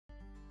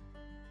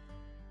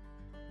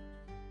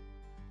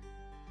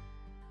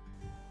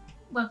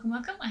Welcome.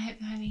 I hope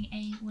you're having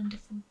a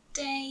wonderful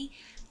day.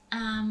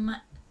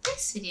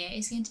 This video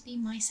is going to be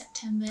my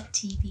September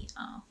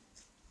TBR.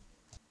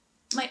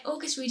 My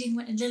August reading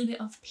went a little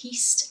bit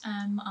off-piste.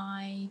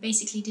 I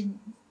basically didn't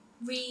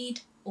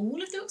read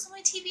all of the books on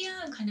my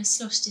TBR and kind of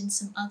sloshed in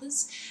some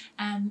others,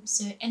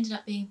 so it ended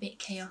up being a bit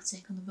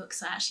chaotic on the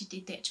books I actually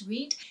did get to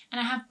read. And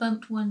I have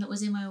bumped one that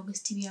was in my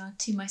August TBR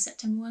to my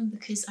September one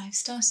because I've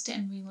started it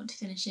and really want to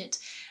finish it,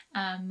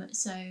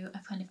 so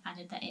I've kind of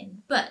added that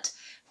in. But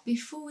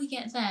before we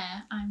get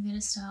there, I'm going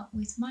to start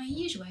with my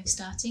usual way of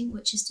starting,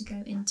 which is to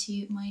go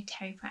into my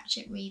Terry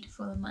Pratchett read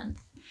for the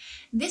month.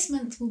 This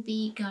month will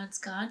be Guards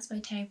Guards by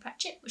Terry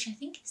Pratchett, which I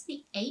think is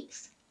the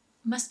 8th.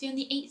 Must be on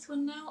the 8th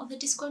one now of the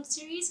Discord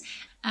series,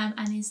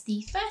 and is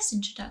the first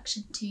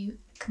introduction to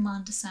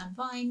Commander Sam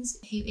Vines,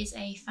 who is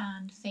a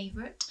fan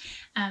favourite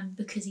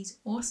because he's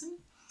awesome.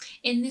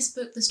 In this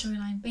book, the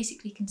storyline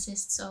basically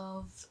consists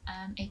of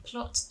a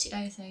plot to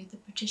overthrow the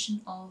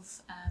patrician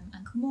of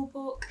Uncle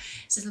Morpork.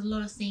 So there's a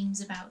lot of themes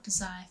about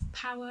desire for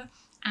power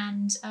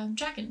and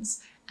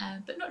dragons,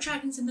 but not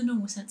dragons in the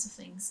normal sense of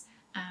things.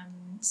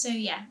 So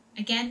yeah,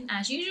 again,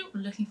 as usual,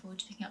 looking forward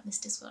to picking up this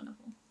Discworld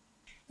novel.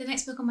 The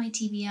next book on my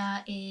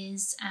TBR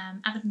is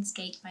Abaddon's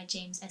Gate by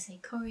James S.A.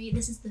 Corey.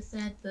 This is the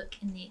 3rd book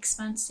in the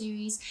Expanse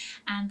series,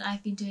 and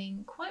I've been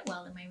doing quite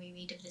well in my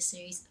reread of this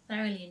series,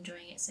 thoroughly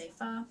enjoying it so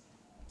far.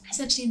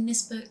 Essentially in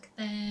this book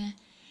they're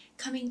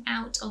coming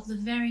out of the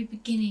very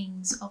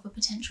beginnings of a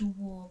potential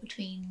war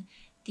between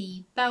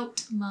the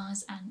Belt,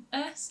 Mars and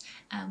Earth,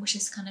 which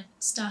has kind of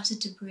started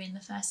to brew in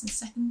the 1st and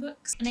 2nd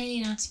books. An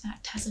alien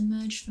artifact has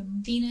emerged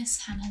from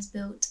Venus and has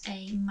built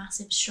a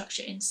massive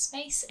structure in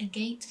space, a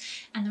gate,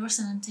 and the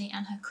Rocinante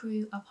and her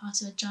crew are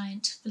part of a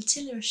giant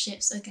flotilla of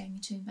ships that are going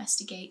to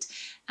investigate,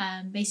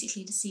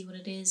 basically to see what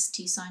it is,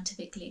 to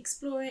scientifically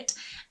explore it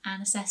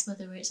and assess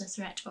whether it's a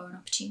threat or an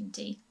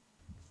opportunity.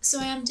 So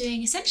I am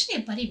doing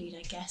essentially a buddy read,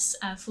 I guess,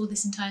 for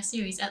this entire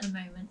series at the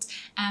moment,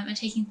 and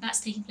that's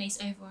taking place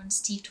over on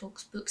Steve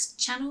Talks Books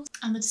channel,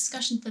 and the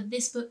discussion for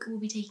this book will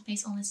be taking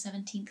place on the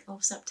 17th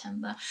of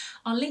September.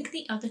 I'll link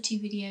the other 2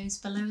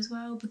 videos below as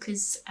well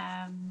because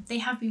they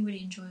have been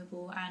really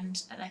enjoyable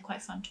and they're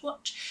quite fun to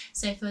watch.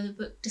 So for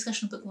the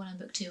discussion of book 1 and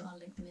book 2, I'll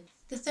link them in.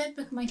 The 3rd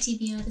book of my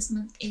TBR this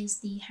month is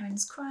The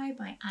Heron's Cry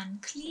by Anne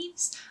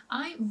Cleeves.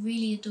 I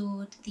really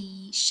adored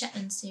the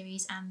Shetland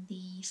series and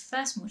the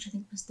first one, which I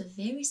think was the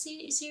Very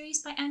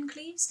series by Anne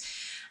Cleeves.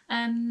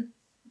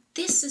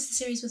 This is the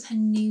series with her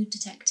new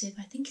detective,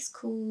 I think it's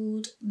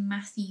called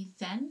Matthew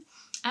Venn.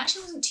 I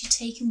actually wasn't too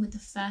taken with the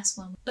first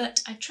one,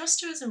 but I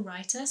trust her as a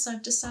writer, so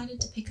I've decided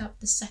to pick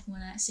up the 2nd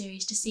one in that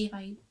series to see if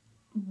I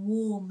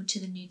warm to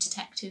the new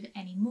detective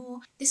anymore.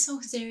 This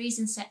whole series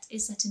is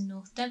set in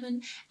North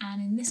Devon,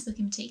 and in this book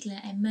in particular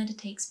a murder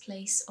takes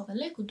place of a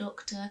local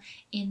doctor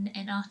in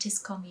an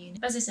artist commune.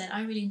 As I said,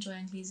 I really enjoy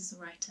Anne Cleeves as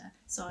a writer,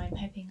 so I'm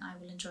hoping I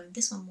will enjoy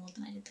this one more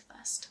than I did the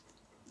first.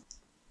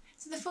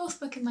 So the 4th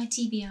book in my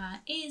TBR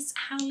is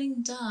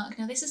Howling Dark.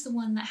 Now this is the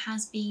one that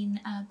has been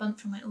bumped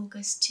from my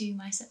August to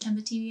my September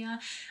TBR.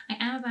 I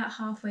am about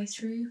halfway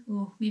through,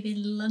 or maybe a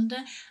little under.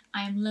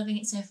 I am loving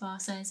it so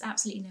far, so there's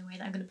absolutely no way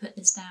that I'm going to put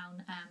this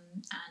down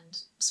and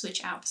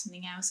switch out for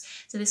something else.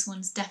 So this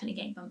one's definitely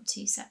getting bumped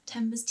to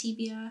September's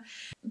TBR.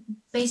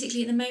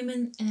 Basically at the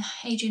moment,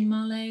 Adrian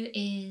Marlowe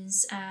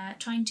is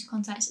trying to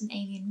contact an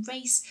alien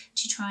race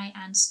to try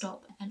and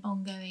stop an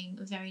ongoing,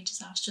 very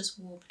disastrous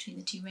war between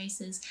the 2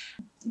 races.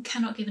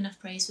 Cannot give enough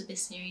praise for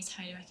this series,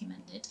 highly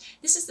recommend it.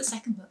 This is the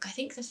 2nd book. I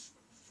think the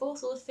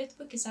 4th or the 5th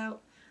book is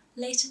out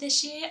later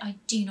this year. I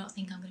do not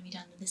think I'm going to be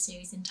done with this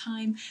series in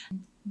time,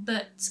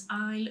 but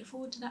I look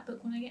forward to that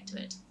book when I get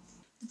to it.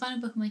 The final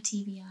book on my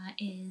TBR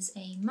is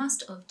A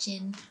Master of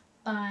Gin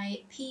by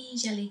P.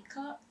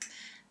 Jellycock.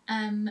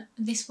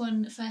 This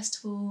one, first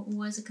of all,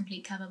 was a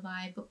complete cover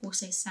buy, but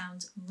also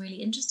sounds really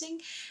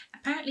interesting.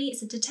 Apparently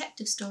it's a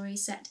detective story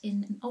set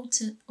in an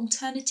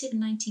alternative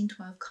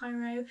 1912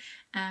 Cairo,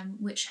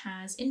 which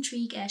has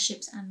intrigue,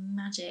 airships and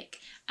magic.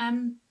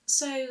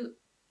 So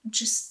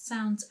just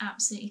sounds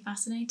absolutely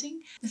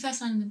fascinating. The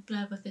first line in the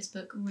blurb of this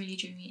book really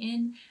drew me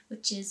in,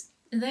 which is,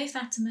 though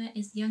Fatima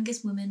is the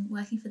youngest woman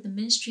working for the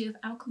Ministry of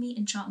Alchemy,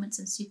 Enchantments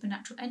and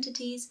Supernatural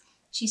Entities,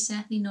 she's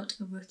certainly not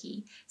a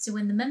rookie. So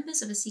when the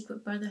members of a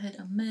secret brotherhood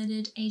are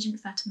murdered, Agent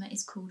Fatima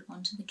is called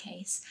onto the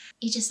case.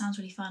 It just sounds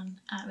really fun,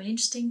 really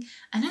interesting.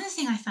 Another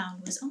thing I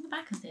found was on the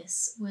back of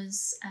this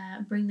was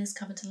bring this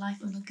cover to life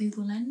on a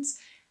Google Lens,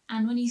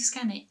 and when you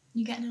scan it,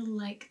 you get a little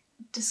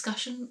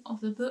discussion of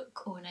the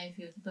book or an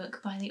overview of the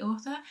book by the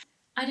author.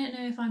 I don't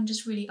know if I'm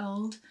just really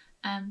old,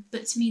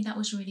 but to me that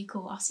was really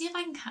cool. I'll see if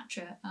I can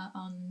capture it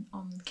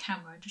on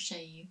camera to show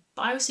you.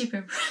 But I was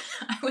super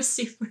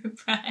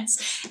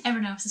impressed.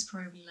 Everyone else is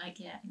probably like,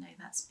 yeah, you know,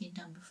 that's been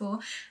done before.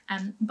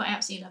 But I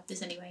absolutely loved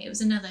this anyway. It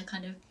was another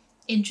kind of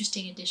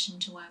interesting addition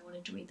to why I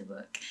wanted to read the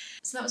book.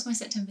 So that was my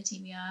September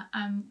TBR.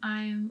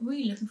 I'm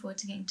really looking forward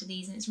to getting to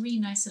these, and it's a really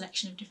nice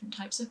selection of different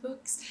types of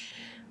books.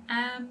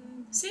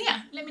 So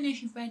yeah, let me know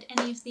if you've read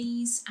any of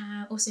these,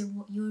 also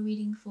what you're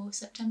reading for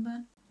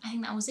September. I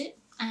think that was it,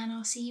 and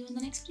I'll see you in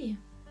the next video.